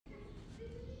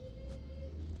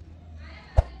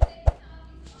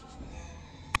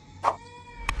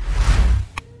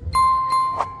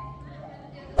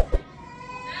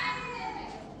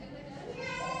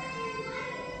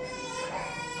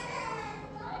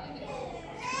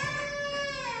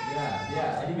بیا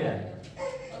علی بیا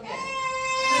اوکی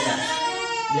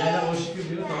یعنی آشی که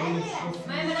بیرون تمام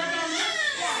من برم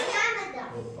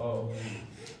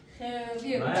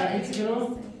خیلی من هیچی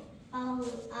کنم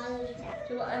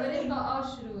شروع اولش با آ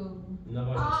شروع نه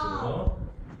باشه شروع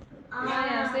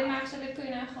نه سه مقصد توی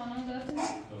نه خانم داره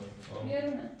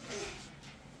بیارونه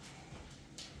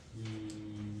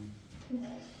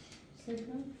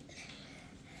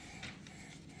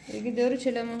دیگه دور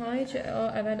چلمه های چه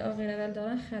اول آ غیر اول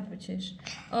دارن خط بچش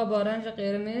آ با رنج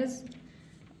قرمز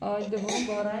آ دوم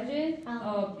با رنج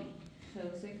آبی خیلی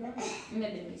سکر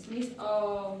ملی نیست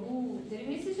آبو داری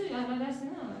نیستی شد یا اول درست نه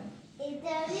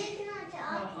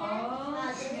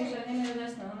نشانی میره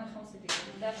درست نه اون خمسی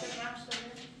دیگه دفتر نقش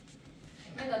داره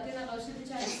من داتی نقاشی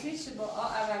بچه هستیش با آ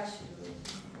اول شروع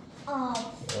آ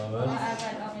اول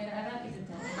آ غیر اول ایده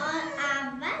تا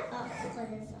اول خود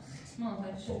ما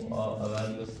اول شروع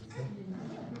اول مثل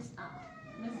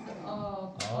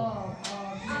آب آسمان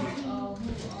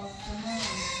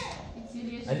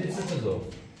علی چه تو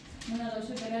من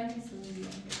نقاشی برن نیست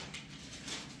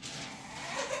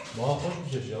ما خوش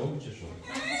بچشی اون بچشون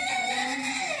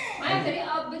من داری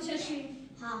آب بچشی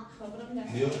ها خبرم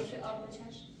نقاشی آب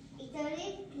بچش ایتالی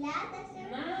پلات داشته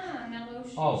نه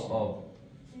نقاشی آب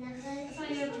اصلا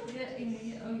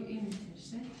این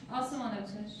بچشه آسمان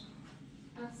بچش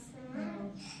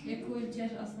آسمان یک کوی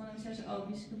چش آسمان بچش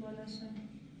آبیش که بالاشه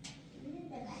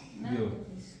بیو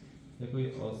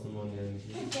یکی آسمان یعنی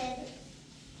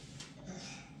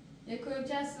یک کوی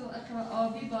چش و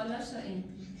آبی بالاشه این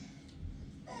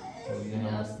این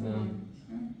آسمان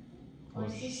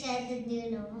خوشی شد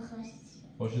دونو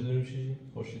خوش دونیم چیزی؟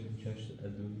 خوشی دونیم کشت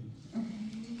ادونی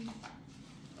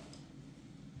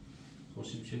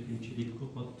خوشی بشه که این چلی بکو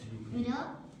خود تلو اینا؟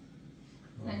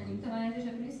 نگوی تا من اینجا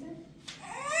شب نیسته؟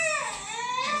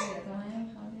 تا من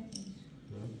اینجا خواهده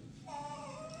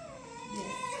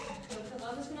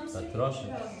تراشه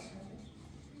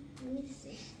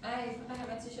نیستش ای فقط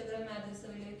همه چی شده مدرسه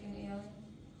و لیکن ایا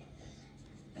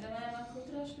من خود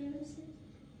تراش بیرمسی؟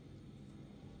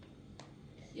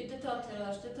 یه تا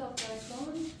تراش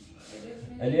کن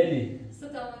علی ستا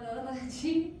مداره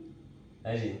چی؟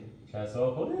 علی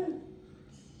کسا خوده؟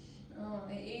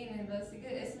 اینه بس دیگه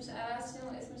اسمش عوض شد و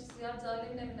اسمش زیاد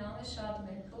ظالم نمیدونم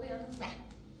شادمه خوبه یا نه؟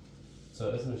 چه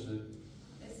اسمش ده؟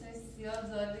 اسمش زیاد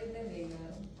ظالم نمیگم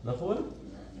نخوبه؟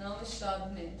 نامش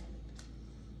شادمه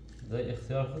ده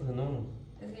اختیار خود نام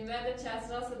از این بعد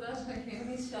چست را صدا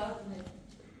شکیمی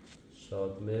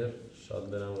شادمه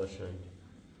شادمرم قشنگ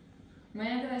من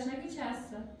یاد قشنگی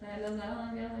چست را در لازره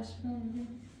هم بیاد قشنگ میگم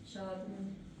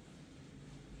شادمه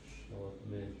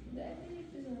ده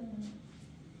بیرید بزنم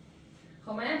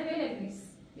خب من هم بیای نبیس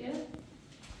بیا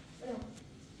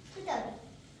تو داری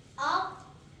آب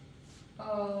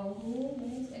آهو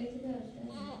نیست ایتی داشته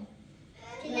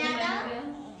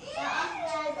پلادم با آب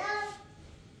پلادم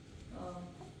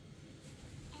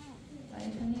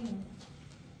باید کنیم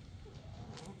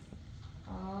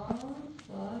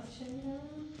باید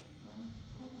شدم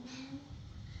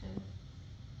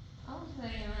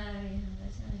خیلی مردی هم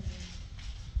داشتن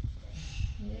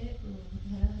یه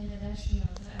هلا داشتیم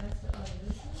عرص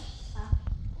آدرس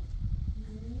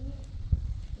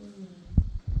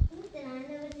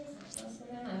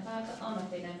نه فقط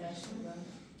آمد بیدن داشتیم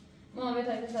ما به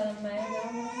تایید سلام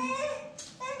مردم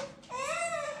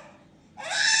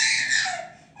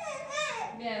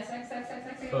بیا سک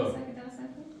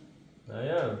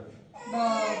نیم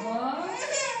بابا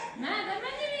نه در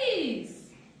من نویس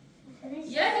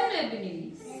یه دونه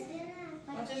بنویس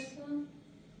بچهش کن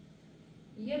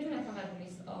یه دونه فقط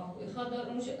بنویس خواهد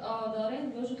اونش داره این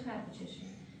دوش خط بچشی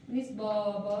نیست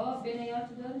بابا بینه یاد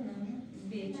تو داره نه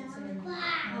بی چیزی نمیده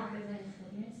بزنی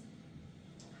خود نیست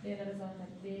بی غرز آخر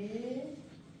بی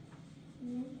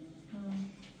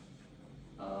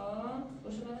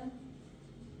باشو بدن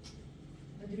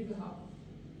بدریگه ها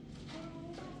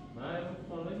من یه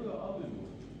خانه که آبی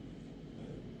بود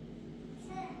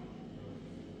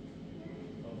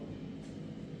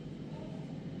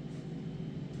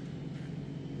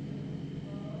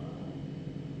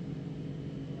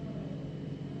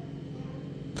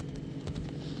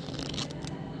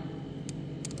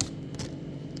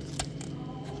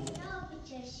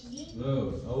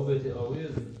او بيتي قوية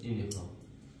إني فهم.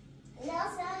 لا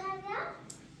سهلة.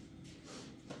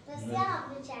 بس يا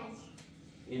بتشارج.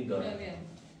 إن دار.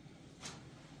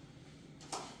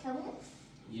 تمام.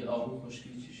 يا أبو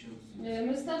خوشگلی چی شد؟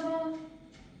 مصطفی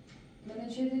من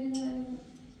چه دیدی؟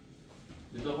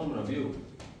 دیتا هم را بیو.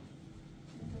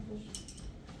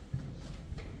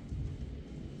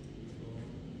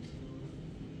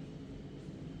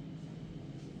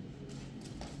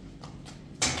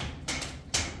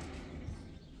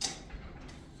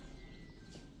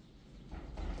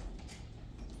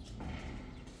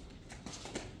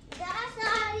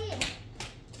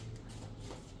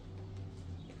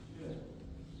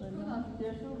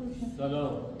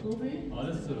 سلام. خوبی؟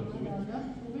 آره سلام.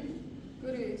 خوبی؟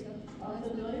 گریزه.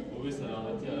 خوبی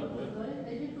سلامتی عربه.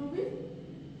 اگه خوبی؟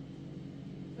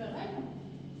 بخیر.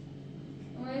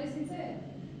 اومدی سیته؟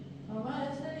 اما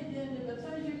اصلا دیگه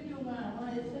بسیار جوکی اومد. اما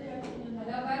اصلا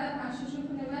حالا بعد از پنجشو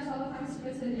کنه باش حالا خمیسی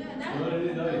بسری.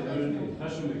 داری داری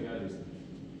خشم بگردیست.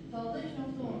 تازه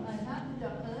شنفتون از هم جا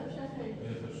قدم شخصی.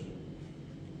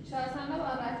 شاید هم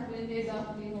نباید وقتی بریم یه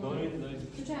داخلی هم. دارید.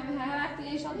 تو چه همه هر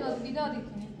وقتی یه شام داد بیدادی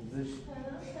کنی. زشت.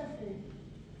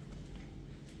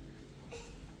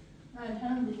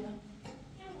 الحمدلله.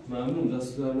 ممنون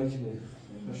دست در نکنه.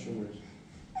 خشم بگیر.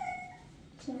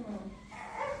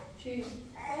 چی؟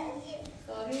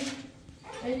 ساری؟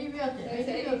 ایلی بیاده.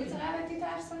 ایلی تو قبطی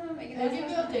ترسانم.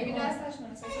 ایلی دستش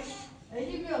منساشش.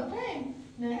 ایلی بیاده.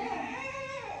 نه.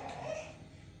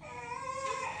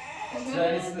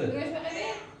 سریسته. بگوش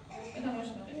بقیده؟ بدامش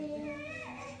بقیده.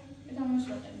 بدامش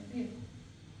بقیده.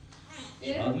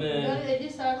 بیا. داره ایلی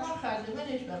سرما خرده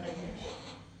منش بقیدش.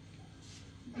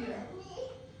 بیا.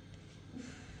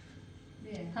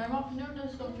 همه کنیم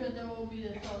دستم شده و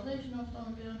بیده تازه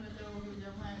شنفتم بیرم بده و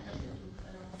بیدم همین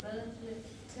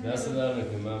دست در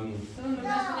نکنه ممنون. تو اون رو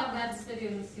باشم درد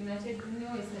سری روسی نه چه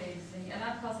نوعی سری روسی.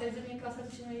 الان کاسه زمین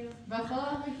کاسه چی میگیرم؟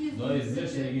 بخواه میگی دایی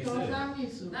زشت نگیسه. تازم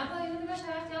نیستو. نه با اینو باشه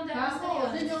وقتی هم درد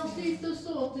بخواه سری. دیگه سیست و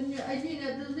صوت اگه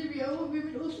ندازی بیا و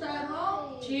ببین او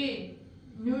سرما چی؟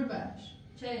 نور باش.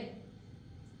 چه؟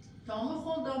 تمام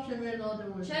خوندم شمیر داده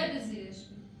بود. چه دزیرش؟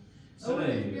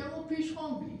 اولش بیام و پیش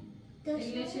خون بی.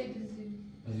 ایله چه دزیر؟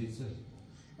 عزیزه.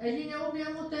 اگه نه او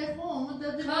بیام و تایخون و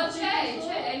داده چه؟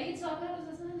 الی تابه روز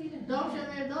اصلا میرم. دام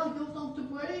شمیر داد گفتم تو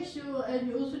برش و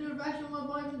اوس نور باش و ما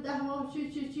باید ده ماه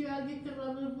چی اگه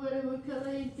کرده بره و کرده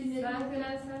اینترنت. سر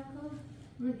فلسفه کن.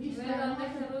 من ایست من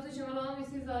که روزی شما را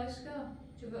میسی زایشگاه.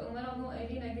 چه به عمرم مو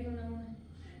الی نگیریم نمونه.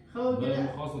 خب دایی گره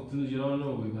مخواست تون جیران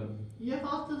رو بگم. یه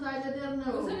خواست زایده در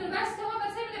نبود. روز نور بس که ما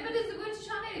بسه میده بده زبون چی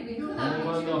شامری بین.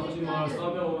 من داخلی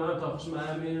مارستان به من تاخش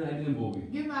همین ندیدم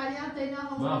بوبی. گه مریم تینا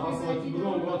هم. من خواستم تو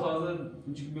بگم ما تازه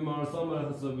چیک بیمارستان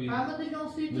برات حسابی. همه دیگه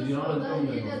سیت سودا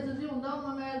یه دزدی اون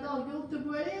دام مردا گفت تو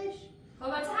برش. خب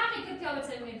چه حقیقتی که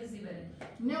بچه میدزی بره.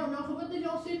 نه خب دیگه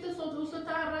سیت سودا اوست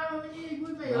تر منی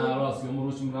گوی نه میاد. راست که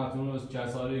روش رفتم روز چه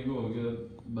سالی گو که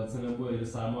بچه‌نا بوی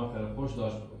سرما خیلی خوش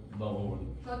داشت دام آورد.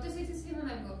 تو سیتی سی من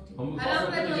گفتی. هم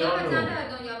الان به دنیا خواستم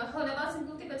بزنه دنیا به خود واسه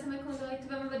گفتی بچه میکنه تو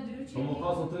به من بدرو چی؟ هم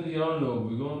خواستم تو ایران رو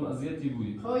بگم اذیتی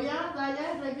بود. خب یا زایه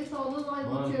رگه سودا زای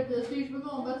بود چرت سیش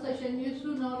بگم بس شنی سو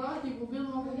ناراحتی بود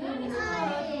ما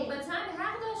بچه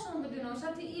حق داشتم بدونم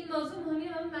شاید این موضوع مهمی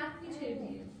من مخفی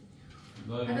چردیه.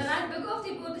 حداقل بگفتی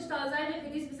بودش تازه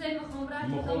نفیدیس بزنی مخون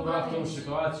رفتم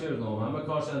شکایت کردم همه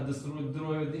کارش از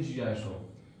دروی بدین چی جایشون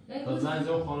تا زنگ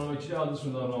زدم خانم کی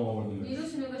حالشون دارم آوردیم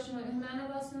بیروشونو به شما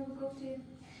منو واسه بگفتی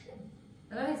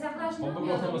راه زخلاش خب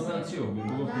بگفتم مثلا چی بود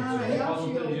بگفتم چی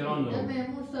خواستم تو ایران رو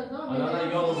الان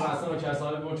الان یادم رفتم که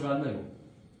سال بود چه بعد نگو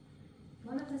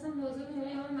من تصمیم موضوع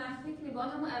من مخفی کنی با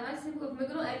همون اول سیم گفت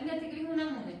میگم اگه نتیگری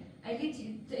نمونه اگه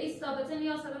تو این ثابته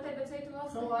یا ثابته بچه تو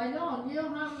واسه خب الان یا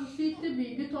هم سیت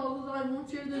بیگه تازه زایمون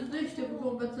چرده زشته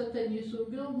بگم بچه تنیسو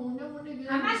گرم مونه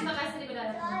همش مقصری به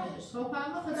درد خب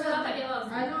همه خدا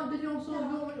الان دیگه سون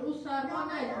گم او سرما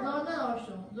نه زاده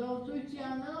داشتم زاده توی چی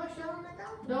هم نداشتم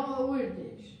دام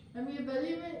آوردش همین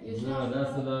بلیمه نه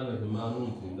دست در نکن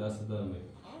ممنون کنیم دست در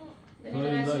نکن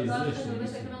ببین دایی زشته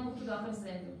بشه کنم تو داخل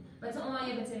زندون بچه اما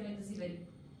یه بچه میدوزی بری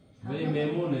ولی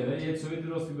میمونه ولی یه چوی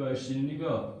درست که باید شیرینی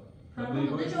گاه همون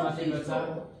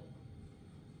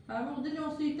دیگه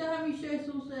سیته همیشه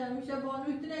سوسه همیشه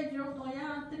بانویتنه اجرام تایه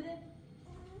همتنه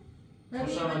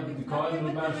خوشم کاری رو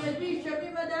برش چمی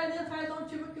و درد خیدان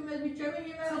چمی که مدبی چمی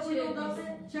میمه آبودم دامه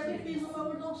چمی خیزم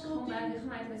آبودم صوتی بعد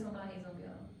بخم اگه بزن برای هیزم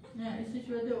بیارم نه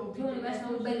ایستش بده او تو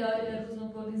باشم بلای روزم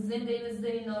بردی زنده این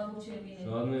زری نابود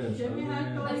چمینه چمی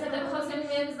هر کاری مثلا بخواستم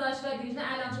میرم زاشت بگیرید نه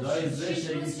الان دایی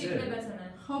زشت اگیسه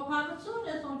خب همه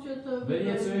چون اصلا چطور ولی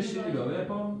یه چوی شیرینی گاه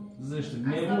ویپام زشت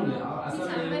میمونه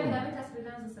اصلا میمونه همه تصویر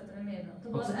دارم زستانه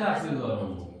میدم خب چه تحصیل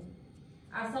دارم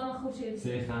اصلا خوب شد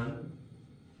سیخن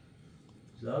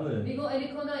جانه میگو الی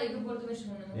کنه ایگو برده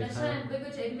بشمونه قشنگ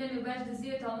بگو چه ایگو نمی برد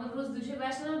زیر تا من روز دوشه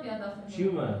بشنم بیاد داخل چی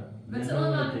اومد؟ مثل اون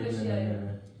نامی بشی آیا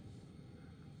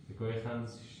بگوی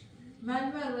خندسیش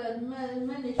من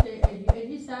اشته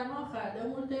ایدی سرما خرده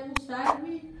مرتبو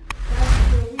سربی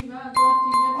سربی من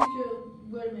باتی نمیشه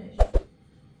برمش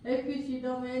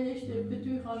اپیچیدام اینشته به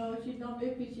توی خانه چیدام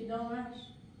اپیچیدامش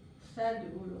سرد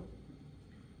اولو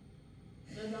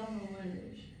دادم رو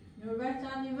بردش نوربر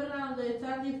تندی برنده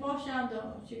تندی پاشنده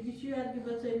چگی چی هرگی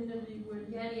بسه اینو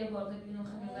دیگوری یعنی یه بارده بینو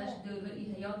خمیلش دوبر ای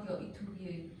حیات یا ای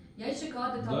توریه یعنی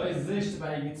شکایت تا دایی زشت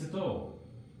بایگی تو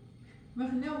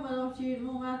مخنه اومدم چی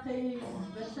موقعی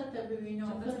بسته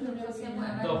ببینم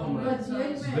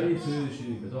بری توی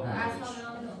شیری به داخل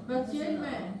بسیار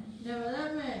من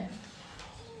نمیدم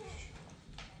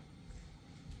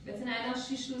بتونه الان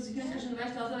 6 روزی که نشون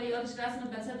بهش تازه یادش رسم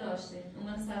بچه داشته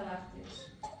اومد سر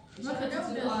وقتش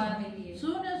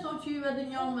سونه سوچی و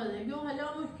دنیا اومده گو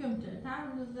حالا محکمته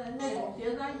تعمل زنده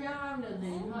یه زنگه هم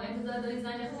نده انتظار داری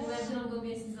زنگ خیلی برجنم گو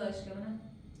بیه سیزایش که منه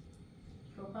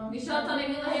میشاد تا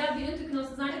نمیده هیا بیرون تو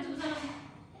کناس زنگ تو بزنم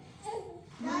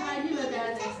مهدی به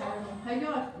درد سرم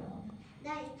حیات کنم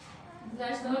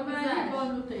گذشته ها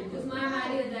گذشت از من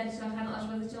مهدی به دردش خیلی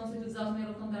آشپزی چه اونسی تو زاخمه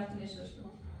رو کن در تونش داشتم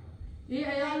این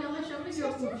ایال همه شما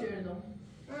جو خوب کردم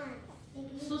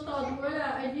سوستاد ولا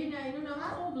اجينا ينونا ما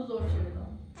هو بزور شدنا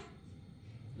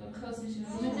لا بخاصش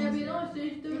من نبينا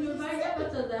تشتغلوا بعد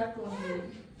بتصدقوني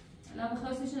لا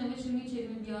بخاصش نمشي ميشي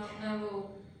من بيا نو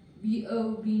بي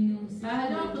او بينوس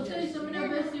هلا قصيص من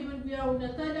بس من بيا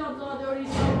ونتانا ضادوري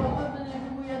سوا قبل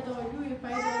المويه داجوي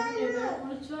فايدة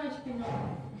ونتشاش كنا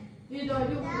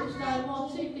يداجو استاد ما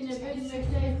سيكنا بين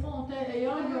مكتي خونته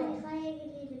ايالو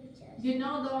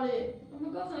جنا داره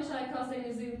گفتم شاید کاسه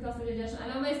نیزی کاسه جاش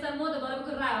الان میستم ما دوباره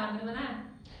بگو روند نه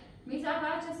میتونه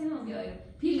بعد چه سیمون بیایم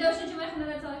پیل داشت چه میخونه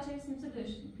به تا چه سیم چه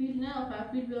داشت پیل نه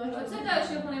فقط پیل داشت چه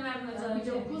داشت خونه مردم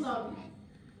چه کنم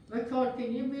و کار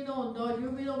کنی بیرون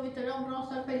داریو بیرون میتونم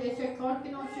راست پیل چه کار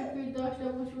کنم چه پیل داشته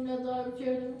باشون ندارم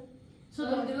چه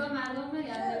صدا دیگه مردم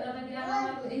میاد داده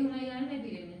بیارم ایونه یعنی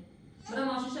نمیبینیم برای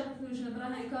ماشین شب فروشونه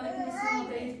برای هر کاری که سیمون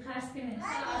دارید خرج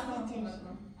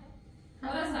کنه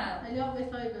اصلا اليوم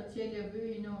بخايبة تيجي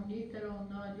بينو نيترون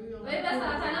داجو بس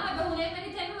أنا ما بقول إيه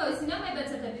مني تاني بس إنه ما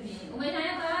بتستفيدين وما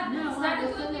هي بعد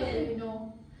استعدوا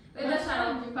كده بس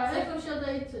أنا كيف شو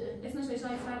دايت اسمه شيء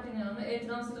شايف فاتني أنا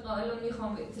إدرام ستقالوا لي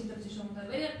خام تقدر تشوفون ده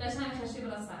بدي قشنا خشي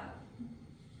بلا ساعة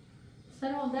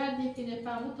سلام دردی که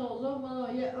نفهمو تازه ما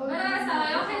یه بس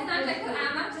یا خیلی زن تکر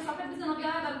عمل چه صفحه بزنم بیا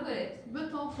در بگرد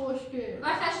بتون خوشگه و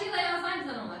خشی یا زن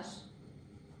بزنمش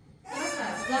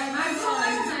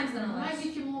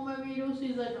مگه که مومه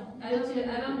ویروسی زدم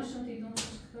الان نشون دیدم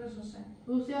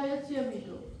روسی های چیه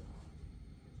میدو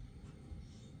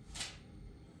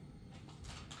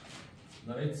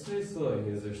نه ایتسی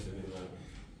سوی نزشته میدونم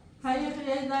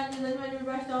خیلی زنگ زدم ولی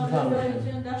باش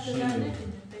داره دست در نکنه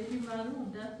خیلی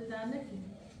معلوم دست در نکنه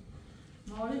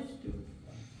مارش تو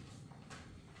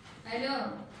الو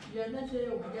یادن چه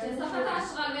چه صفحه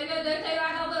اشغال ببین داری تایی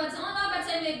بعد آبا بچه آن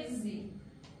بچه نگزی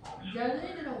جلده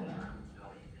این رو من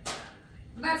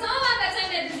بچه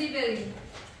ندازی بریم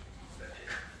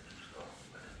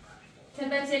که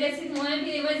بچه رسید مهم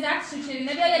بیری باید زخت شو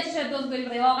چرید نبیا یه چیشت دوز بریم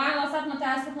بریم واقعا واسط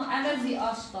متاسفم عوضی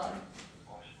آشقار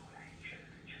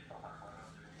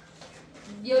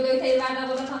بیو دوی تایی بعد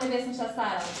آبا بکنه بسمش از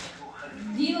سر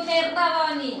دیونه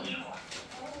روانی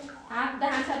حق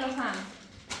دهن شد رو هم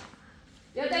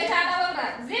بیو دوی تایی آبا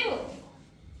برد زیبو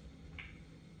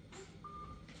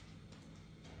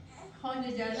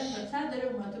خانه جلده بسر داره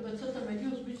اومده بسه تا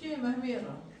مجوز بشه مهمیه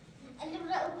را اللي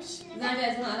برأوا بشنا نه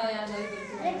جایزون علا یاد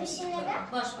داری بشنا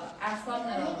ده باش با اصاب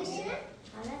نرا بشنا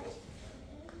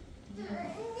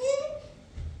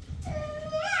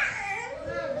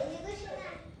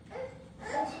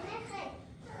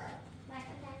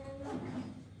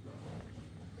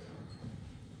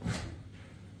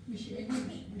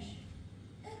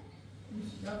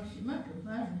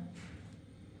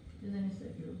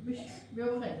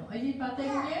بیا بخیرم اجی پاته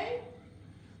میگه؟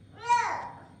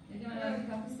 دیگه من از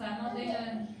کافی سرما دیگه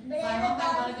سرما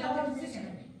قراره بیاد که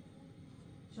کنه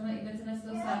شما این بتونست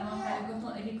دو سرما خیلی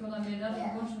گفتن اگه کلا میداد این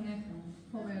گوشو نکنه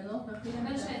خب میداد بخیرم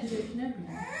تحتیلش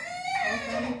نبینم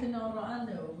آقا میتونه آن را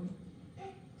انده بگوی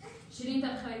شیرین تا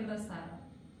خیلی برای سرما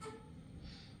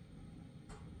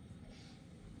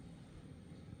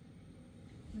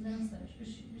بزنم سرش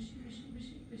بشی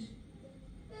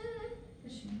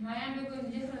مریم بگو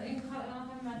دیگه این کار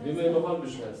بیمه محال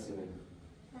بشنستیم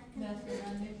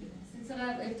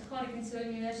چقدر افتخاری که سوی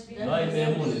میوشتی نه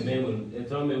این میمون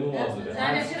اترام میمون واضحه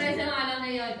زنه چرا ایتنو الان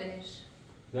یاد بهش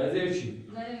نظر چی؟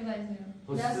 زنه میبایزیم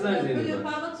خصوصی زنه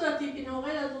فقط ساعتی که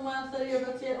نوغیر از اون منصر یا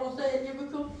بچه اونسا یه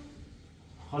بکن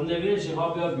خان نویرش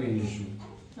ها بیاد بینیشون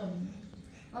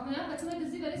بابا نه بچه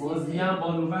دزی برای بازی هم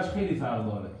با نوربش خیلی فرق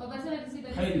داره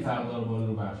خیلی فرق داره با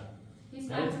نوربش پیش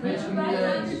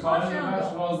میگه کار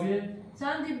نوربش راضیه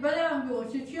چندی برم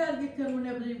گوشه چی ارگی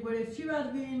کرمونه بلی بره چی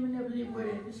ارگی این منه بلی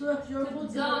بره سوخ جور خود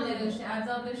زانه روشه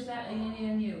عذابش در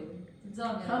یعنی نیو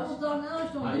زانه همون زانه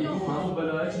ناشتون این همون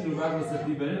بلایش نوربش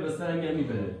بسیدی بره بسته همی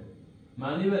میبره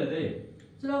معنی بره ده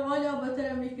چرا والا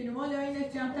بطره میکنه والا اینه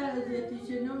کمتر ازیتی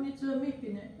چه نومی تو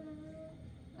میکنه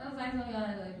زنگ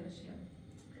یانه داری برشیم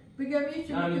بگم یه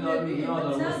چیزی همین دار میگه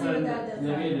آدم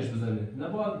نمیلش بزنه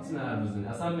نباید سنر بزنه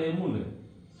اصلا میمونه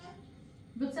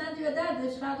بسنجی و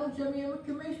دردش خواهد جمعیه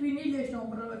که میش بینیلش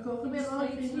نمره بکن خب یه راه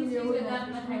فیزیلی رو درد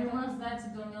نخواهیم از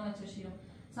درد دنیا نچشیم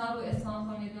سر روی اسفان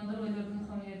خواهیم بیان در روی لبون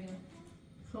خواهیم بیان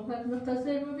خب حد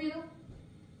مختصر ببینم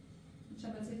چه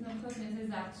بسید نمکات نیزه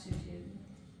زرد شیشه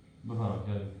بفهم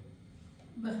کرد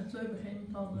بخصوی بخیریم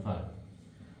تازه بفهم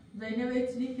زینب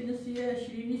ایتنی که نسیه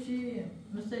شیرینی چیه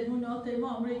مثل اون ناته ما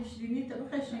عمره شیرینی تا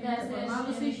بخش شیرینی تا ما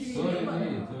نسی شیرینی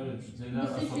زینب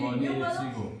اصابانی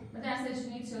چی گو درس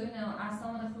شیرینی چه نه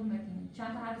اصلا من خوب نکنیم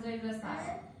چند تا حرف زایی برسه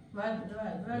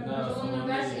اون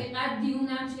برش اینقدر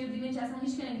دیونم چه دیونه که اصلا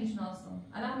هیچ که نمیشناسم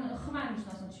الان خب من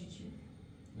میشناسم چی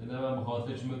نه من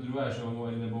بخاطر چی مدرو شما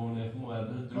موبایل نبونه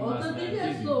مورد درو است تو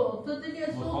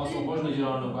دیگه صوت خاصه باش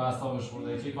نگران رو اعصابش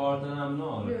خورده که کارت هم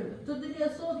نه تو دیگه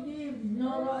صوت که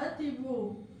ناراحتی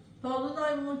بود تازه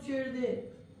دایمون چرده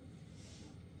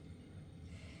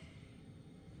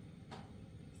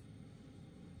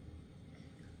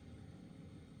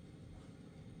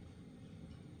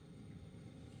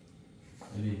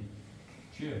علی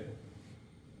چیه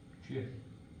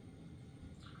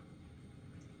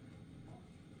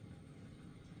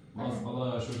باز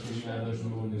خدا شکر که نداشت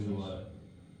می‌بردیم دوباره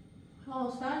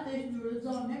سرتش دور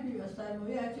زانه بیوستر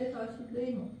باید هرچه تاشید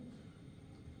لیمون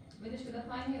بدش بده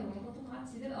پایین رو میگه تو خواهد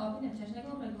سیده آبی نمیشه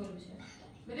نگاه باید گل بشه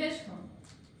بدش کن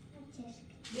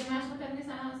یه مشق کنی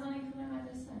سن اصلا نکنه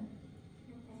مدرسه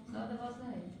ساعت 12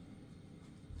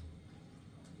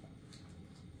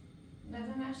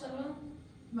 نظر مشق رو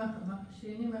مخ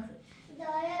شیرینی مخ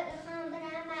داره بخوام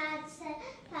برم مدرسه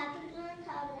پاپیتون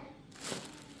تا برم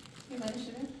یه باری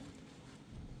شده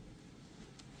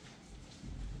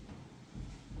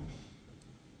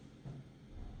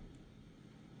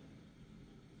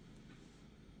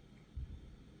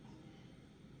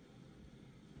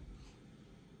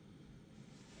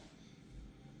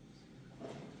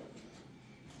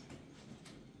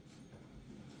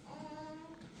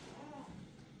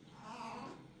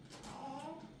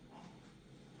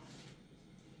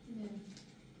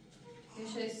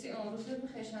شایستی امروز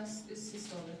بخیشن 30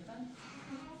 صبح بخن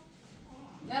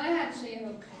یا نه هر چه یه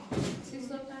بخن 30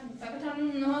 صبح بخن فقط هم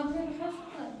نهار بخن بخن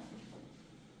شدن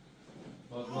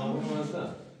باز مامون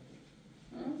هستن؟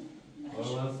 باز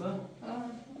هستن؟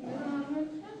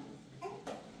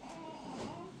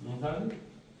 نمی‌خوردی؟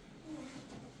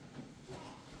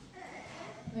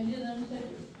 مجید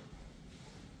نمی‌خوردی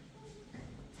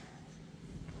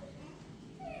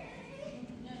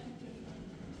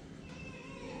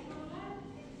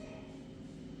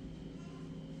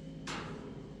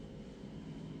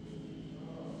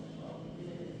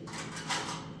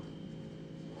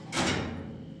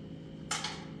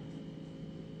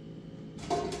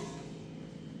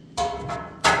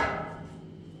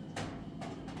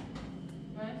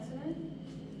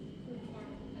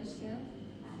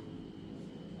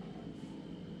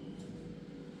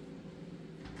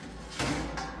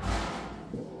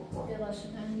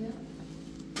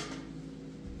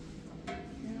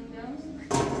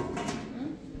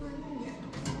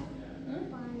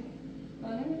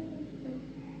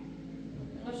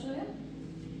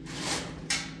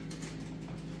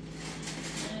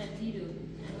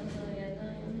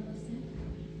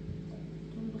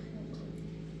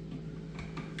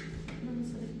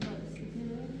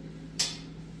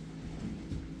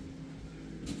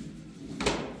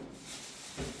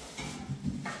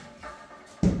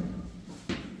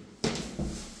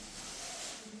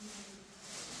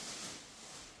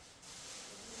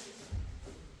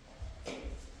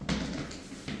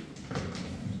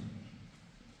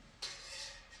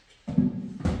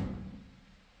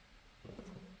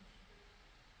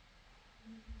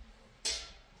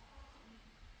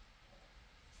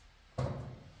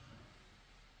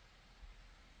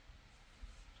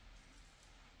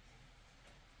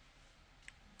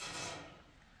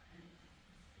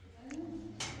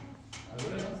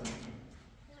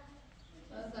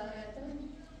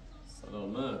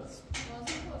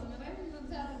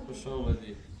خوش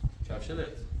آمدی کفشنت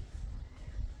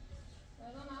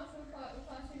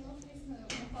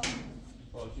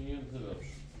پارکینگ هم ببرش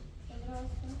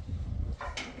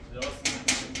درست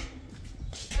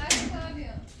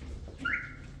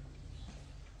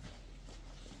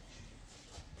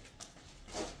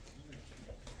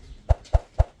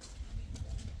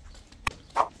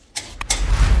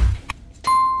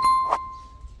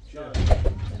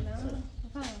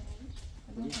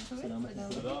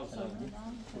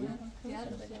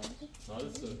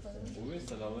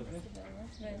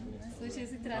Слушай,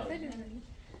 если тратили,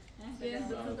 я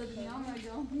тут днем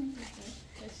идем.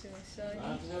 Хорошо,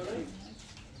 хорошо.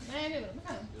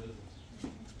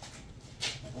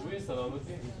 خوبی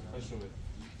سلامتی؟ خوش اومد.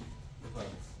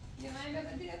 بفرمایید. یه من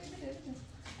بده.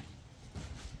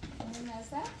 اون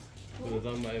نسا؟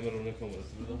 بردم مایم رو نکامرس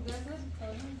بردم. دست.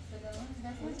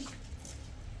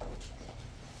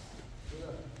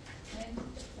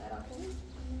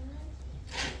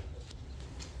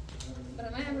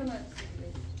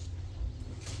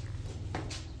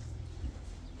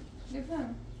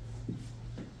 بفهم.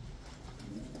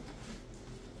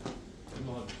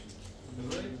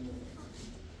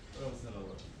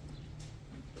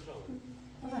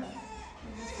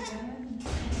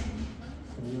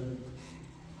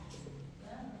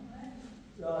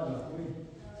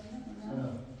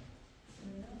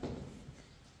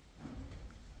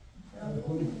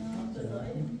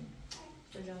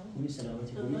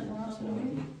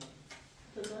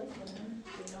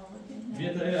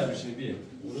 بیا تا هیا بشین بیا.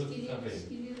 ورود کافه.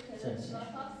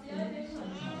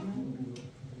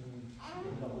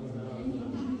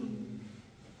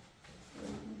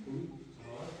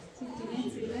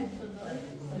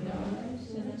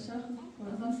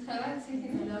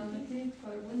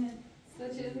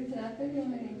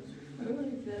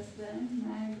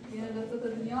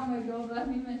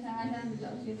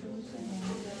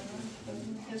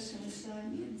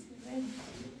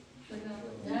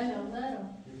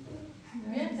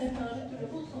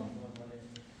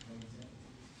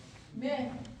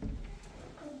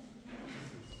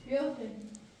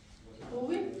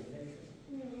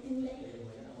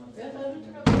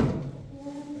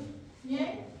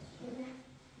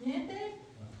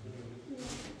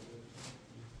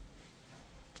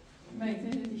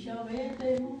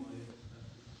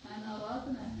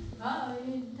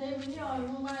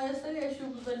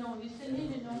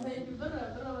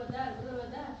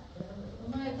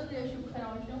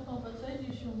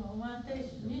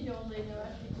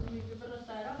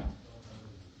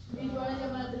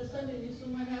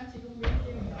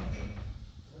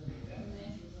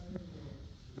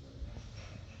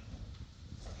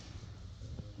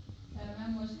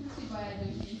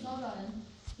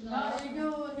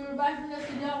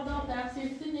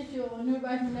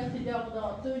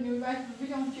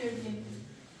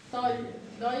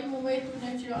 دایی مومه تو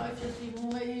نچی آچسی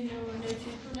مومه اینو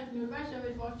نچی تو نوربش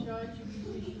اوید باچه آچی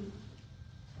بیشی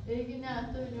ایگی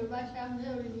نه تو نوربش هم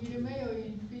نداری نیرمه یا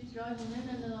این پیچ رای مومه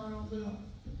ندارم برام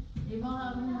ایما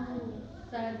همون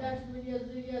سردش میری از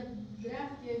یه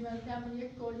درخت یه مرکم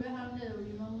یک کلبه هم نداری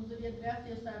ایما موزر یه درخت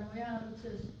یه سرمایه هم رو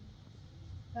سست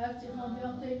هرچی ما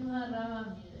بیام تا اینو هر رم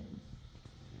هم میره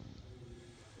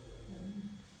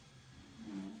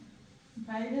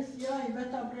پایین سیاهی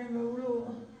بتا بریم اولو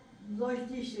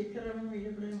زاشتیشه کرم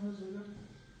میره بریم حضور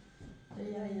تیه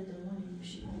یه درمانی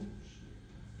بشیم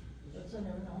بسه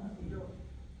نمینامه بیرو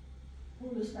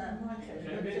اون سرمایه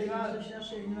خیلی بسه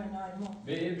شیشه اینو نایما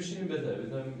بیا بشینیم بده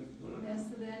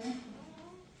دست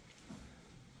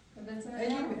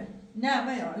داره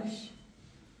نه میارش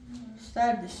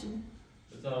سردشی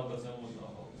بتام مطلقا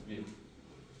بیا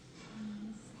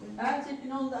هرچی که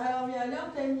نوز عراقی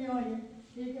علم تیمیایی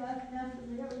یکی از نفت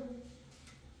میگه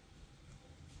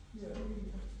بیار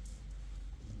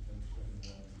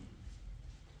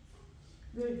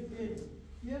تو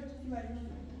که باید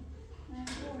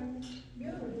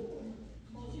بیار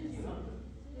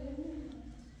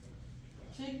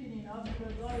چکنین آب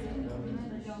برداری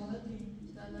سجامتی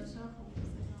دلشا خوب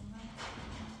سجامت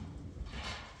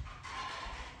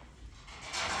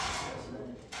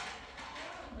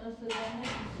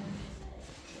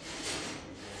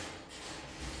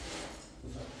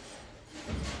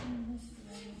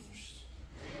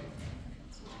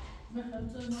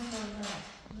بخاطر ما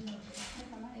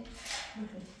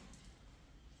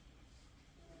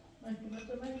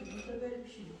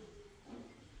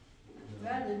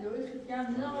بعد دویش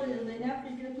کم نقل زینب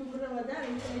فکر تو برو و در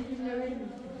میتونی نوید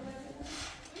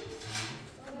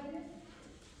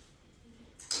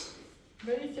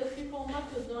بری چسکی کمک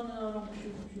تو دانه آرام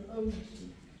بشو او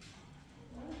نیستی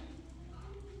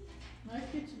من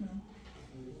کتنم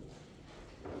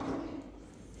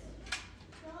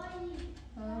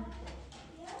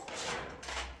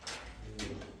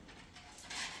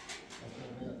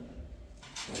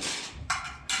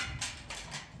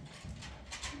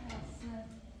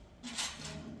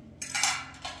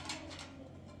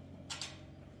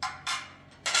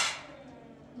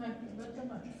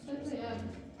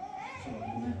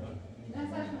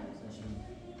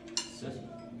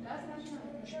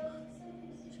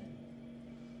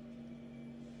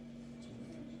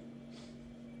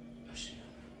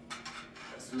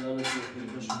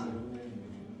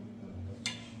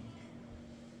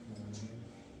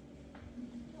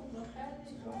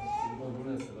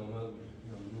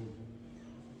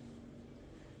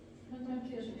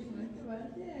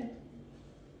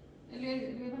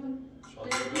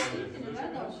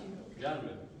گرمه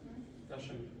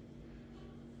گرشم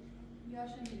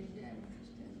یاشم میریده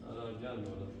آره گرمه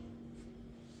آره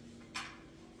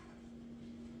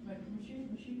میشه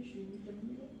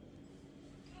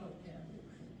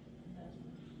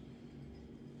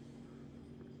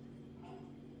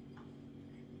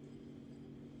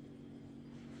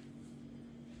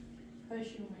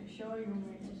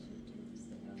شایومه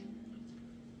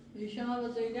ایشان حالا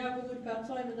زینب بگود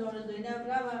کمسای بداره زینب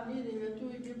رو هم نیدی و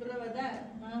توی که بره و در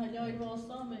من هلای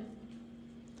باستامه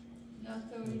یا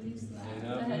تو نیست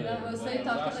زینب واسه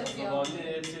تاکتش یا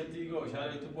بانه دیگو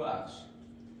شهری تو بخش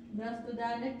دست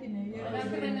در نکنه یه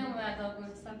من که نمیاد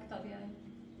آگوز سب کتابی های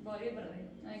باری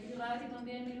برای نگیری راحتی کن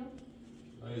بیای میرو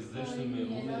زشت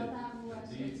میمونه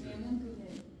دید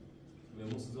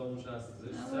میمون سزاموش هست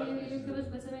زشت سر یه کلش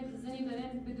بسه این زنی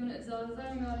برن بدون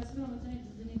اجازه میارسی رو مثلا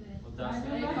زنی برن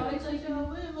من کاری که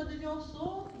ما دیگه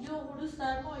صبح جو اول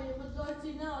سرمایه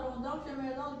مدتی نه روندام که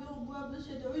مردان جو بوا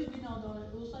بشه دویش بینا داره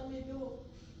دوستم میگه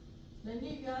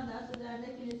ننی بیان دست در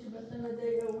نکنه چه بسه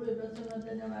دیگه اول بسه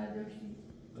من نمرداشتی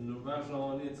نوربخش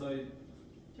روانی تای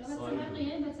چون مثلا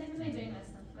قیام بسه نمیدونیم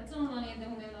اصلا مثلا اونانی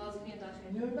دهونه لازمی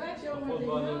داخل نوربخش خود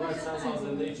با نوربخش سن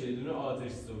زندگی چه دونه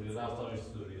آتش سوریه رفتارش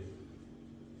سوریه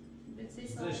بسه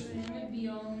سازه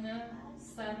بیامونه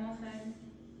سرما خیلی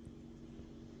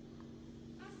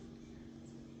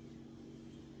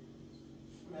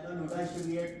الان نوربخش رو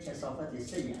یه کثافت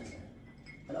سری هستن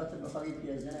حالا تو بخواد یه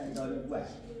پیرزن اداره گوش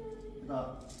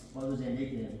ما رو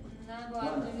زندگی کنیم نه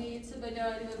باید نمیت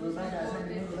بداری و نوربخش اصلا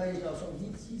نوربخش داشتم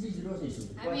هیچ چیزی درست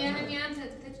نیست همیان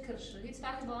تذکرش هیچ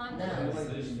فرقی با هم نه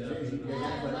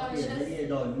پیرزنی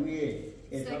ادالوی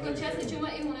سرکا چیزی چون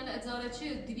ایمونه اداره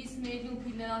چی 200 میلیون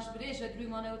پولناش برش روی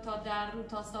مانه تا در رو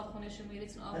تا صاحب خونش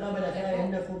میریتون آب حالا بالاخره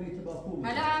ایمون خوبی تو با خوب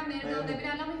حالا هم مردان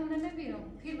ببین الان ایمونه نمیرم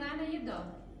پیر رانه یه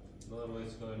دار ما ما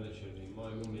هیچ کاری نشدیم ما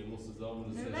ایمون میمون سزامون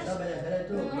رو زشت حالا بالاخره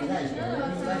تو گذشت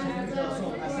نوربخش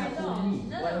میداشتم اصلا خوب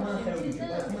نیست باید من خراب بشیم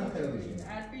باید من خراب بشیم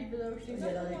عرفی بدوشتی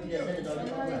یه دانه پیرزن اداره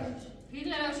گوش پیر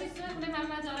لراشی سونه خونه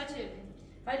محمد زاره چه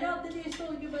حالا دلی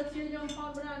سوگی بچه جان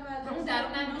خان برن همون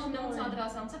درون نمیشون اون صادر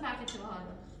آسام چه فرقی چه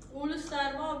باحاله اول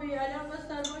سرما بی الان بس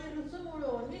سرمای روز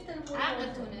مورو نیتر مورو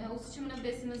حقتونه اوس چی منم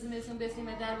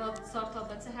بسیم در وقت سارتا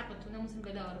بچه حقتونه موسیم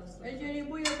بده آروس اجری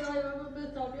بوی برای من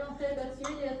به تابیان خیلی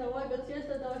بسیاری اتوای بسیاری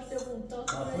داشته بوم تا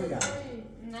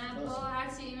نه با هر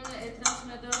چی اینو اعتراض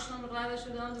نداشتم روش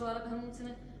شدن دوباره به همون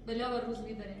سنه بلا و روز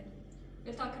میبره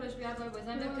به تاکرش بیاد وای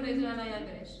بزن به کریدو نه یاد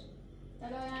برش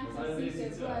حالا یعنی خاصی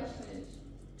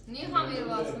نی خامیر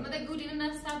واسه مده گولینو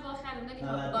نفسد با خرم نی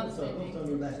با گفتم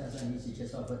نوربخش اصلا هیچی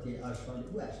کثافتی آشغال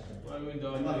گوش ما این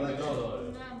داره نه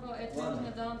با اعتراض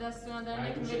ندارم دستون دارم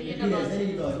نکنم یه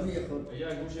پیرزنی داروی خود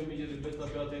اگر گوشه میگیرید به تا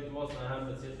بیاد این واسه هم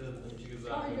بسیت چیزی زد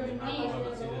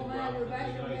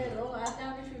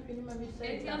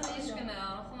احتیاط عشق نه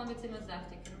خودم به تیم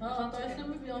زفتی کنم اصلا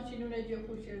میبینم چی نونه جو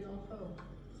پوشه دون خب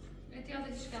احتیاط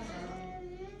عشق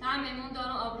نه هممون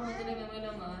دارم آبرو داریم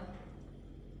میمونم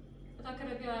تا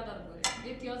که بیاد دار بود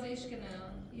احتیاط عشق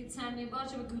نه یه چندی بار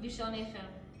چه به گولیشانه خم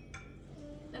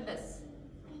ده بس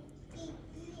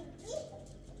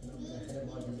بالاخره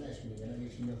معجزه‌اش میگه یه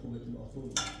چیز خوبه تو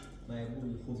خوب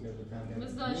معمول خوب نبود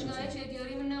بس دانشگاه چه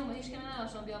دیاری من نمو هیچ کنه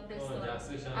نداشتم بیام پرستار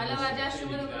حالا وجهش رو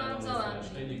برم زوان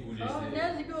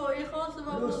نه دیگه اوی خاص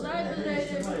با بزرگ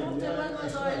بزرگ گفته من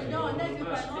مزایده نه که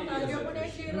پناه ترجیح کنه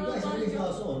شیر را نه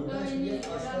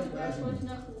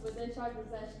خوبه ده چای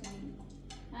گذشتیم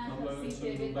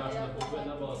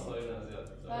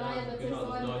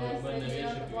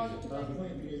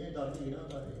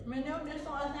من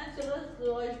نمیدونستم اصلا چرا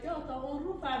زایشگاه تا اون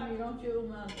رو فهمیدم که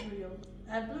اومد میام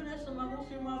البته من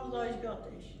مسلم هم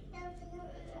زایشگاهش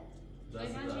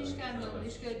من هیچ کردم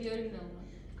هیچ که دیاری نمون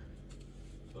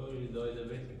تو این دایده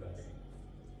بهتی بس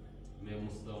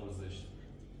میمون صدام رو زشت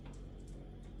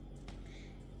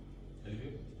هلی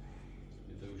بیم؟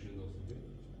 یه تا گوشین دوستو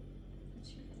بیم؟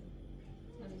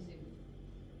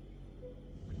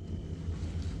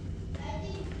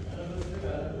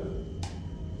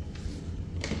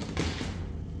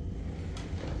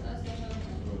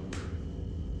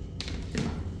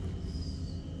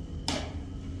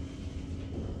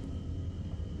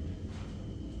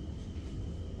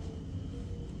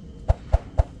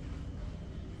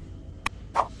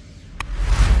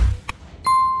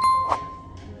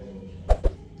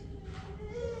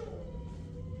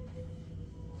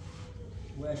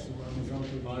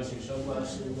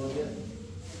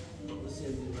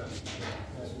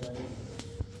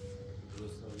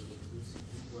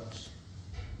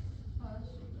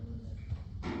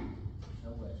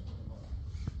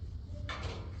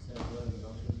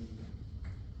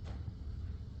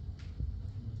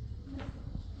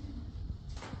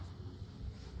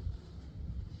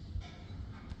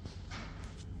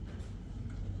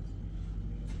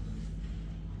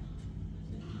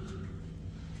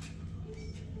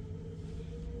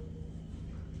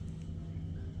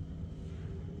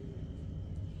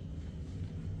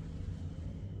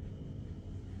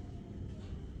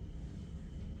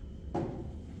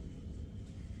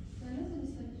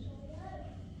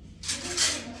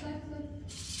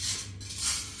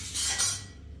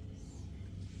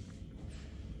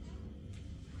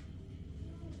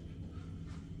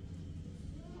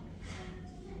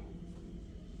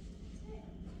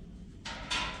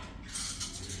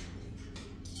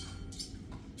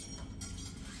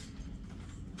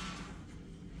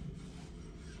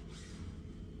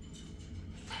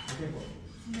 زينب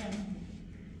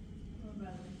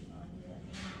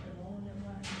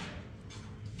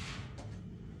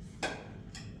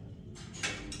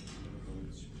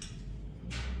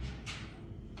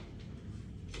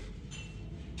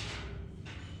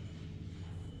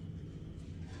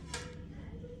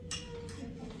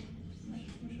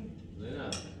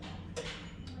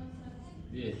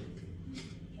بيه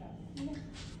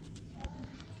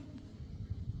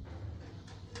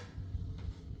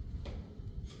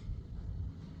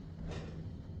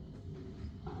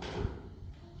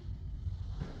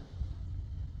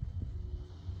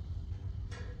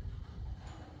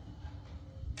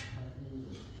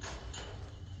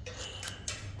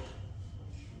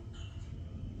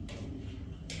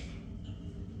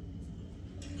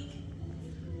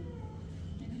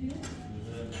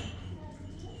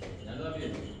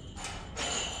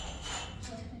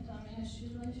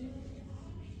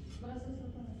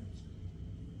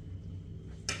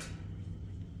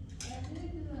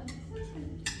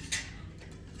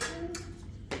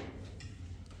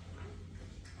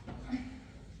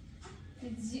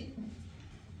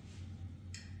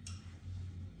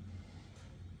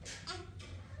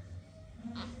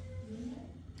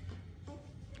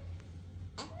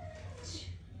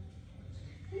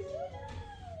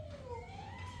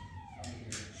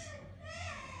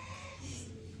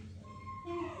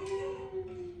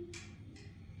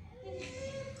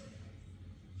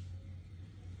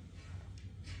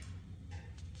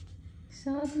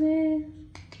شادمه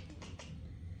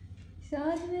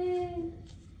شادمه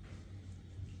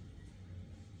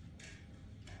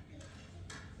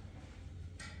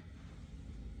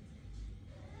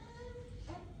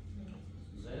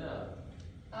زينب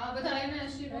بتاعي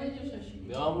ماشي بايدي وشاشي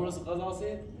يا مرس قضاء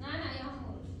سيد نه یا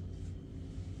خور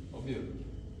أبيو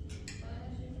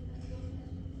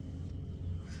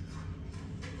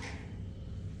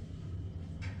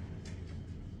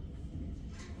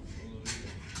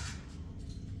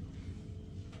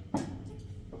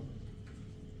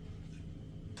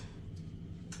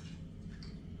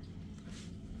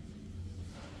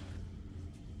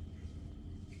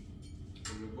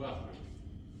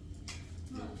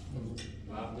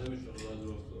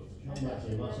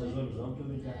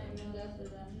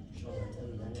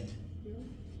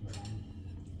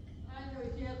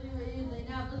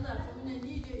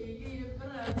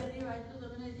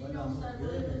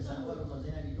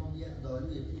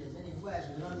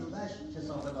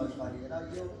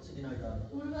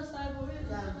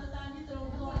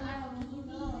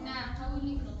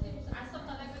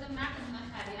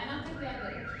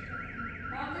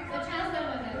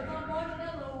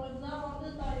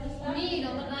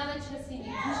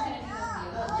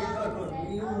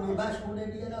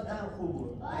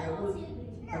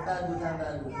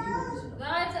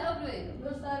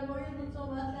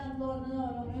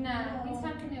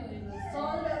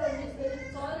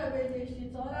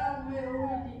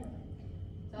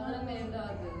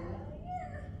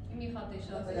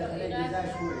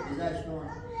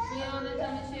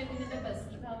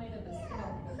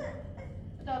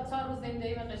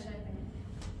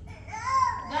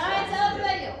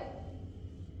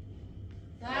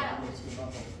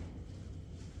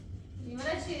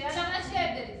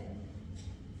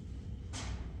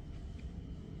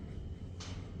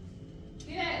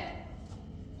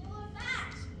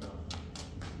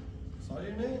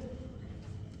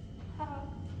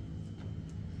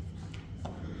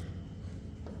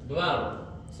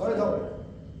Sorry, Tommy.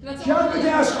 Chiamo te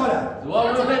a scuola.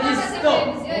 Duomo benissimo.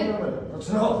 Non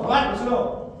se no, va, non se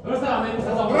no. Dove sta la mente?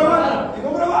 Provare,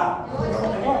 devo provare.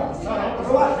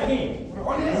 Provare, vedi.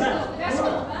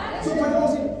 Su, fai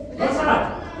così. Dove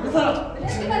sta? Dove sta?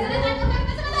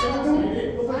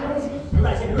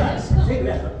 Dai, sei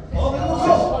dai. Oh, vedo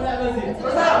so.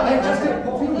 Dove sta? Just get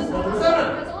po' più. Dove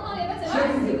sta?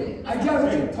 Hai già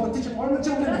detto, ti c'è poi non c'è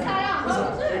un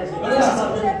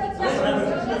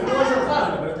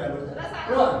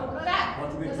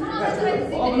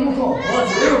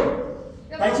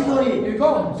Dai ci fuori. Il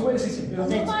com, tu sì sì.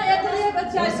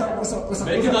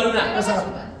 Perché donna?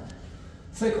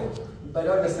 Seco.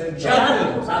 Bello essere già.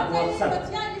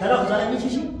 Però cosa amici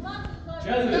ci?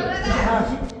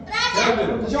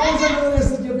 Johnson deve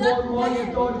essere di buon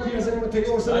modo torti che se non ti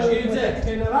cosa che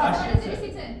ne lasci.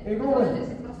 E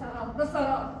come?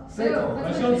 Seco. Ma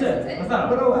c'è un zero. Ma sta.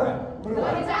 Prova.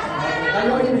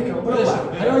 Allora io micro, prova.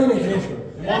 Allora io micro.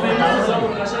 Momento,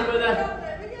 sono lasciamo vedere.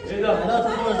 Vedo.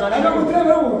 Allora con 3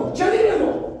 euro. C'è di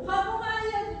nuovo.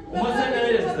 Ma sai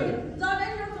che è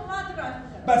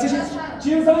بعد چی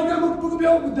زنگ بگو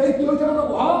بیا دیت دو تا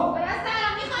بگو ها برای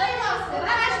سلام میخوای واسه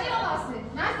براش میام واسه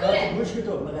مسئوله مشکل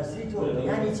تو مقصری تو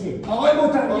یعنی چی؟ آقای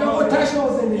محترم یه متش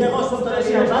نازنی یه قاس سلطانش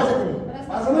یه بازتونی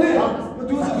بازمونه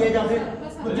یه داخل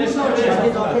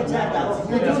یه داخل چند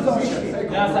داخل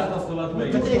نه سر تاسطولات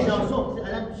بگید تو اجازم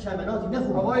الان شمناتی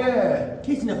نخون آقای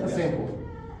کسی نخون سنپور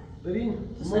ببین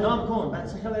سلام کن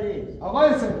بعد چه خبری؟ آقای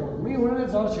سنپور میهونه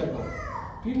 1040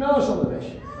 پیر نشدنش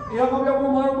این آقا بیا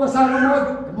ما رو با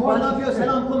سلام بالا بیا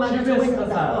سلام کن من تو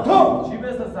تو چی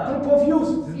بسته تو سر؟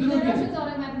 پوفیوز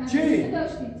چی؟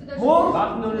 ما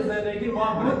وقت نور زندگی با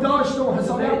هم من داشتم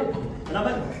حسابی الان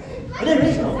بده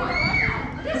بده کن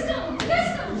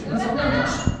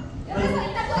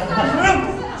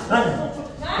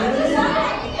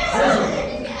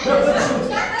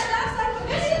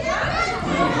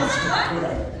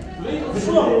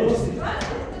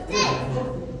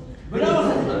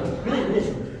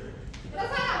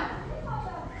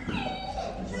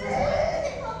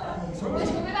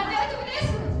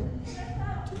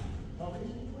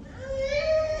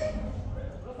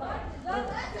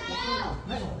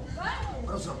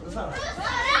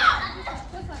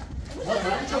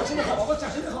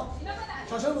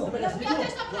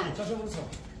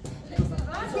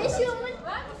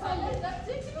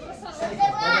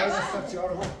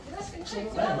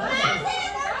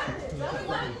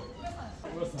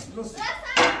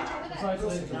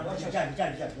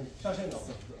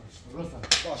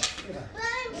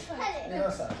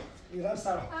ایران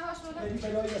سر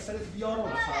بلای سرت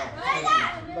بیارم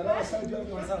بلای سرت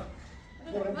بیارم سر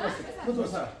بودو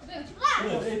سر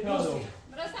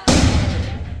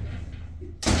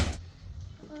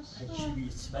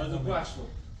از اون گوش رو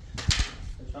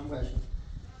شام گوش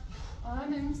آره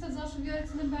میمون سزاشو بیاره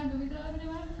تیم بند دوید را ببینیم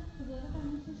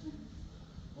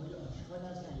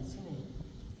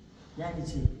یعنی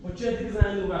چی؟ و چه دیگه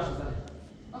زنگ اون گوش رو زنگ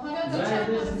آها یا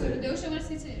دوشه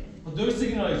ورسی چی؟ و دوش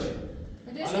سیگنایی چی؟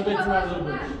 الان بهت مردم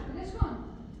بود بدش کن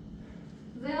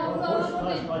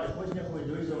زیاد خوش نخوی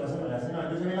دوی زو مثلا مثلا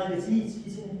دوز میلان چی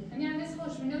همین هم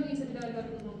خوش میاد این سری داری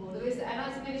بود دوست الان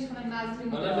از میلیش کنم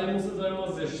مزدی الان بریم سزای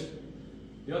ما زشت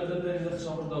یاد دادن از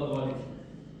خشاب دادوالی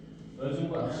رجوع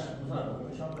باش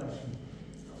بفرمایید شام باش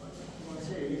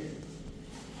واسه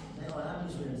نه آدم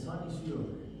نیست انسان نیست یو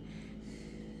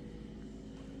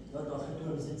داخل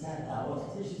تو مثل تر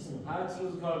دعوا چیزی هر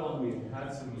روز کار ما میریم هر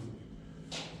روز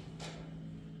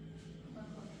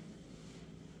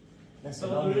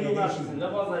مثلا روی رو باش نه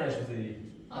باز نیاش بزنی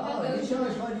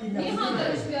میخوام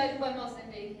دارش بیایید با ما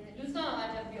زندگی کنه دوستان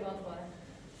عجب بیابان باره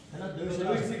الان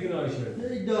دوش سیگنایی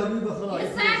شد یک داروی بخورای یه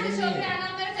سرد شوری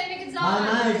الان بره تا اینه که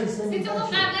زمان سی تو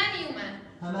قبلا نیومد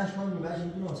همش کن میبرش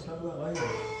میدونه اسکار رو آقای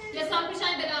یه سال پیش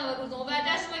هم بدم و روزم و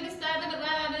بعدش شما که سرده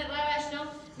به روش نام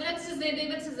من چیز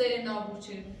زنده به چیز زیر نابود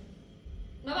چی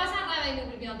نه بس هم روی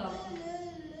نبود بیان دارم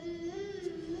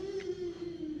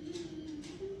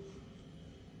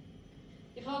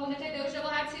یه خوابونه تایی دوشه با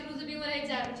هر چی روز بیمونه یک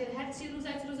جرمی چید هر چی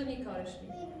روز میکارش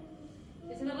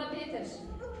بید یه را پیتش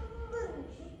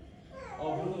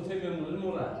آبرون تایی بمونه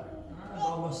مورد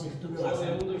بابا سیختو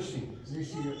بمون داشتیم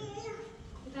زشتی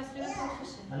تصویر از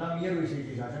خوشه الان یه رویشه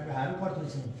که جاشم به همه کار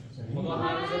تونستیم خدا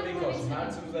هر روز میکارش هر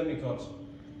روز میکارش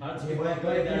هر چی باید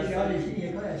کاری پیش حالش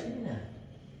یه کار اشکی نه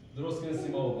درست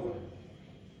کنستیم آبرون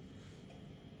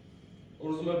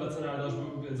اون روز ما بچه نرداش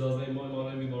بود اجازه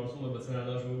ما رو بیمارستون ما بچه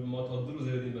نرداش بود ما تا 2 روز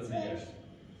دیدیم بچه گشت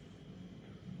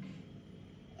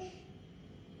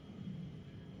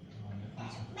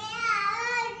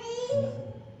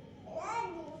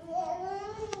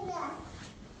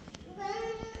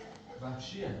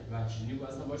وحشیه وحشی نیو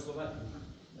اصلا باش صحبت کنیم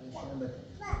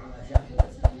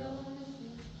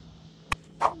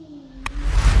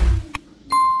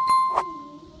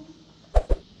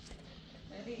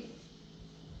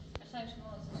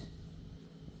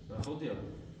خود یا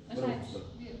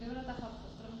ببرد تخاف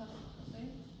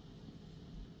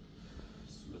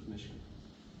صورت نشکن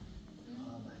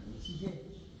چیه؟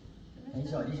 این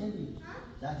سالیش ندید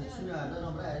ده تشون اردان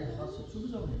هم رای خاصه چو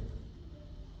بزاونه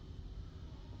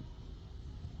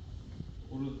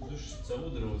اون رو دوش چه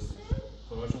بود درست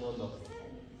کارش من داخل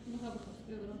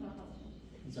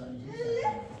سالیش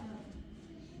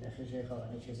نخشه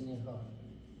خواه نکسی نخواه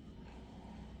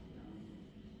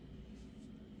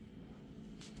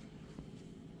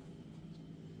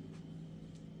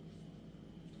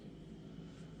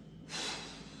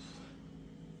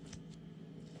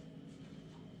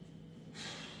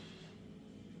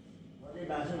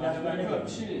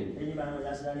این برنامه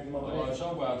دست داری که ما باید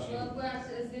شام باید شد یه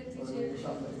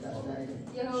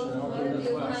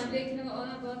حمله کنه و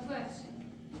آنها باید باید شد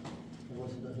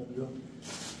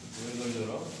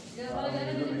یه حالا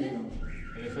گره ببینیم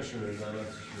فشو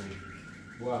زنات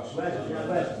شوی باش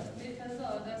بفضا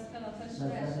دست کنافش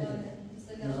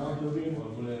نظام دوبی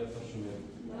قربون خوشم میاد.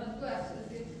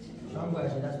 شام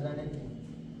باشه دست بدن نکنی.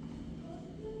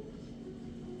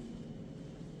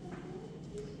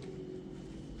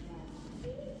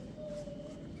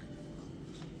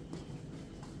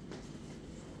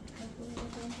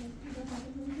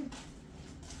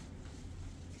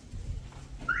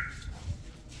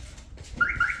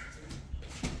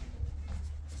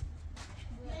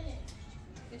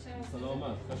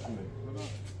 سلامت خوشم میاد.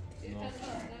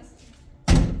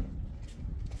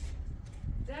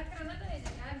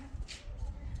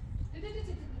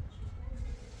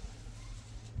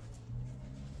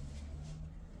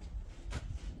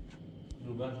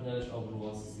 رو بخش نرش آب رو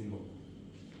واسه ما.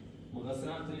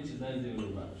 مقصرم تو این چیز نمیدیم رو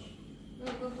بخش.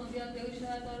 گفتم بیاد دویش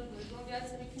هر دار گفتم بیاد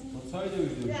سری کنیم. چای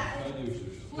دویش.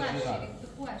 خوبه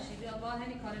بیا با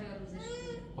همین کارو بیا روزش.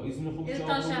 خب ایشون خوب چای.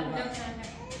 تا شب بیا کنه.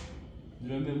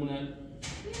 درم بمونن.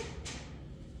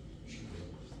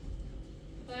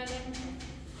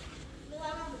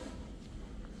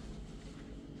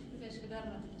 بهش کدار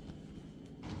را.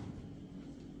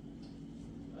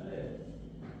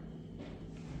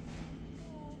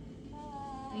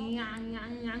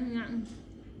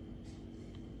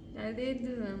 Hadi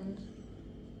durun.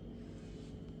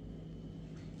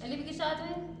 Ali bir kişi adı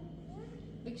mı?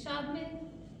 Bir kişi adı mı?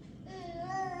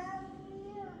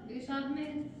 Bir kişi adı mı?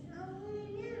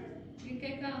 Bir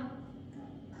keka.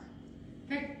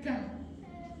 Keka.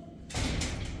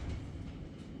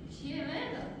 Şey mi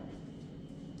öyle?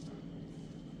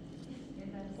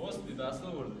 Posti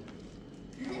dasta vurdu.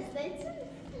 Zeytin.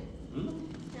 Hı?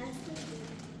 Dasta.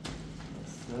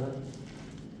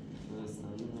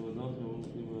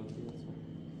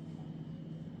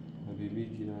 حبیبی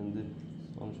گیرنده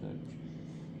سان شرک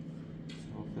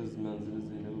حافظ منزل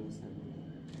زینب و حسین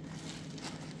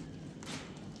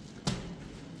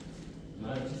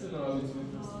من چیز نرامی تو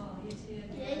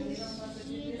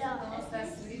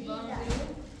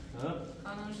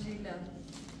خانم ژیلا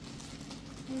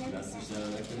دستش در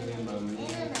نکنه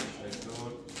ممنون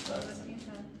تشکر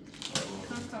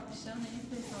kan kapışan benim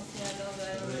potansiyelde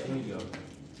haber این بیا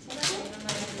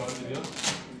کار بیا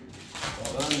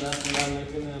واقعا دست در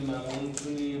نکنه ممنون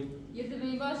کنیم یه دو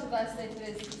باشه بسته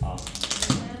فرست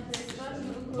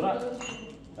برا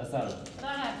اثر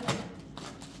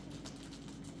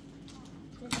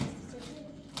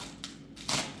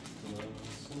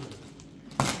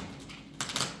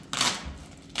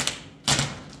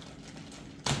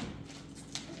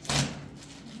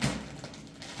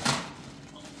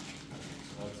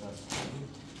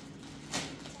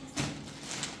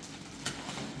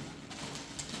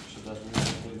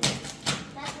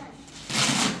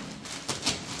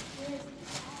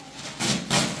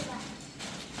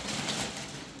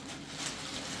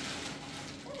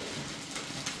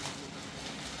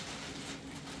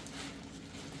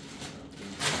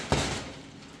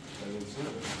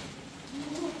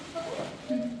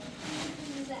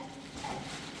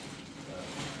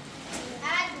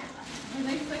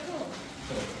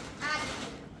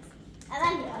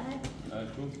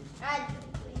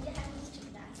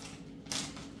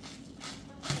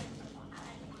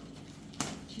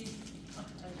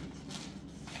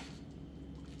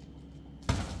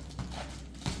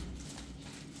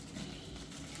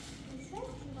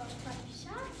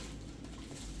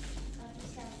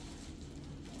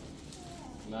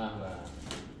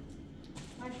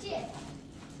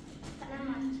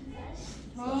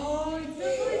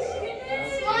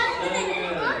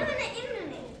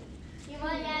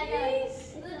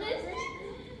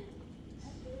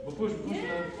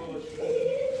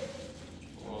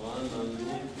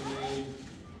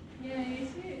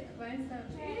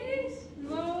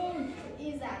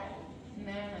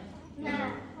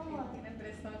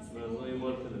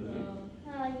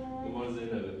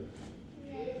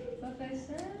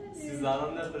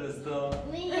زنان نفرستا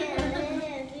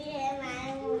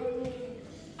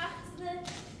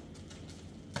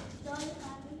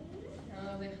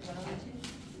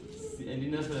علی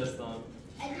نفرستان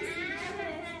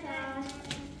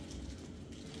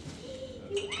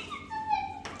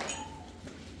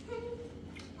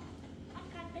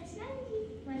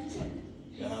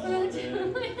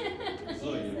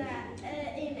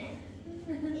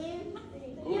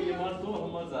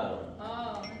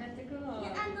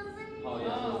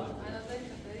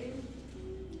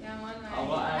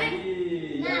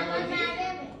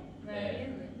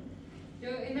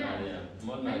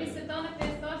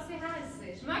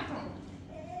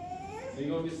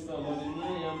میگم بیستان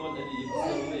مالینیه یا مال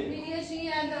علی میگه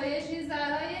یه چیز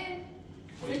زرای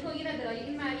بکن یه نداره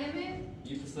این مریمه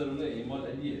یه پسرونه این مال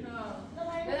علیه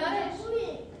بدارش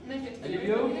علی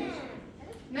بیو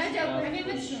نه جواب همین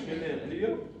بشون علی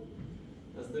بیو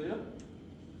دست بیا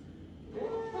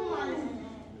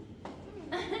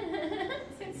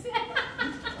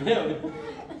بیا بیا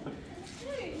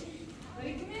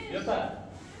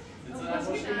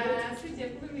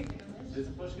پر دیگه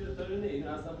خوش که داره نه این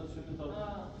اصلا بچه تا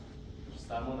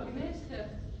سرما نکنه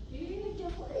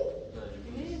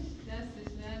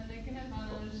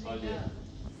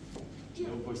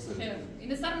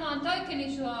این سر مانتای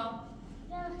کنی شو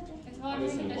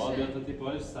باید بیاد تا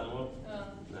تیپارش سرما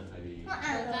نخری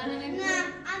نه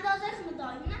اندازه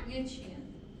خمداری نه یه چیه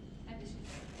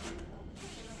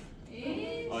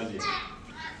عالی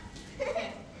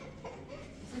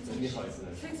میخوای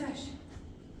سنش فکرش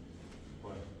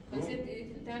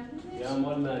یه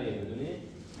مال مریم میدونی؟ یه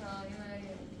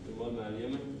مریم یه مال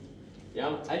مریم یه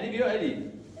علی بیا علی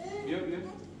بیا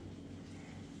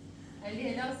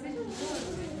علی الاس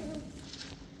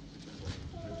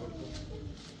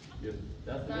بیا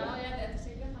دست بیا نه یا دست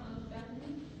بیا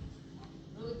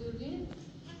رو دوربین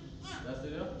دست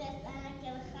بیا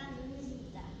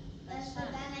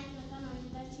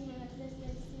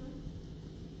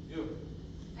بیا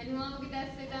علی ما بگی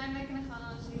دست در نکنه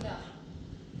خانه شیدا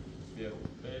بیا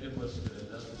خیلی خوشگله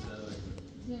دست در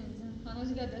نکنه خانه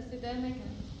شیدا دست در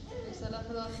نکنه انشالله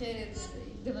خدا خیرت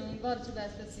دومین بار تو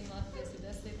دست سیمات رسی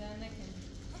دست در نکنه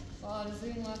با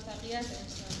آرزوی موفقیت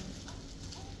انشالله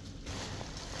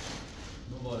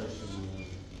مبارک شما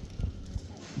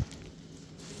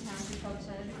همچی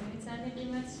کابشنه بکنید چند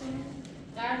قیمتشونه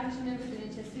قردشونه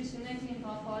بدونید چسیشونه کنید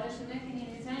پارشونه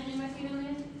کنید چند قیمتی رو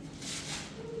نه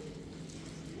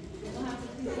ما هم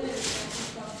پیزه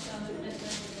کابشنه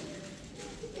بکنید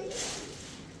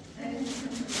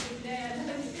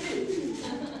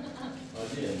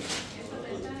عالیه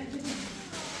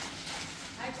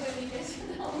اکولی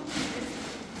کشید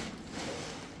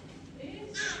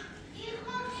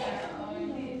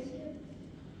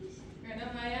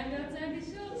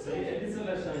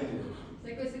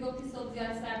Se gofti soldi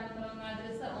al servo per una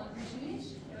adressa on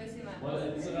finisce e poi si manda.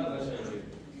 Guarda, ti sarà la scena.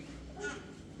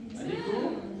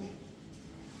 Aliku?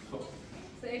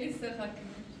 Se li sta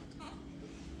facendo.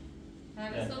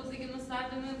 Hem soldi che non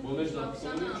servono Buongiorno.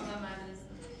 opzione alla madressa.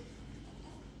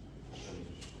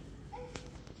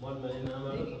 Mal marina ma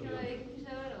Peki kadar iki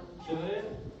şey var o. Şimdi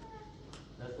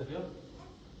nasıl yapıyor?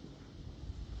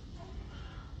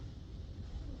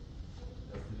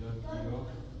 Nasıl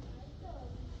yapıyor?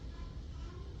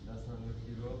 دستم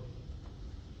یکی رو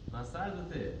من سر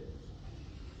دوته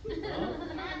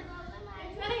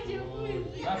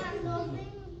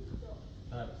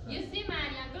یه سی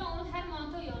مریم برو اون هر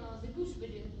مانتا یا نازی گوش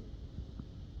بده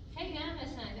خیلی هم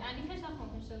قشنگه علی کش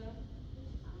نخون کشه برو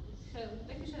خیلی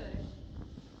بکشه برش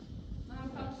من هم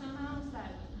کارشم هم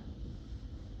سر بدم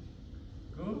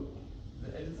کو؟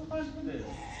 الی تو خوش بده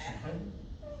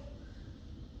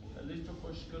الی تو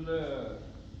خوش کله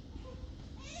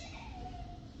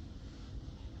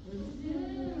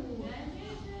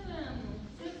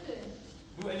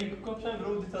Bu eli kopşan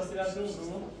bro di tasvirasyon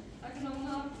bro.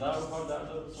 Dar var dar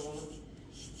sonra.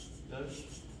 Gel.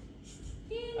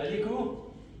 Ali ku.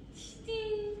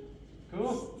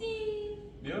 Ku.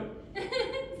 Bio.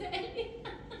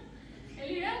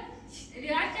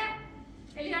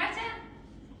 Eli acha.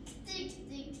 Tik.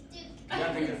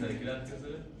 Kilat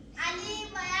kesere. Ali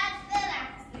باید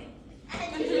برقصه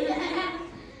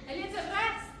علی تو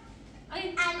رقص علی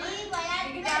باید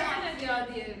دیگه برقصه دستم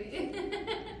یادیه بی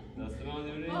Nasıl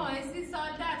oluyor? آه 30 سال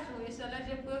در خوب انشالله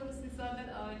جب کنم 30 سال در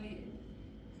عالیه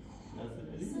Nasıl?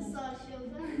 3 سال شده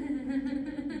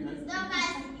دا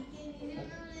بسیدی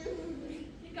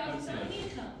یک آفشان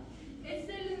میخوام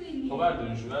استلمینی خب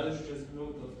بردارینشو کسی رو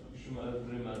شما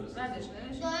روی مدرسه بعدش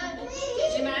برش مریم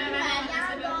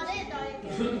داره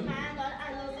که من داره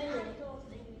علاوه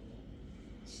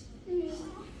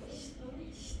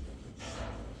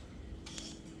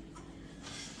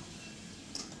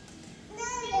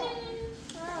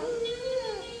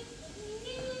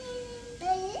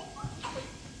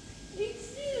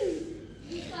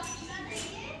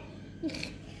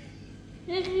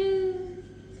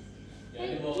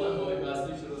یعنی واقعا با این بسته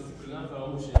شراستی کردن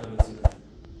فراموش شدن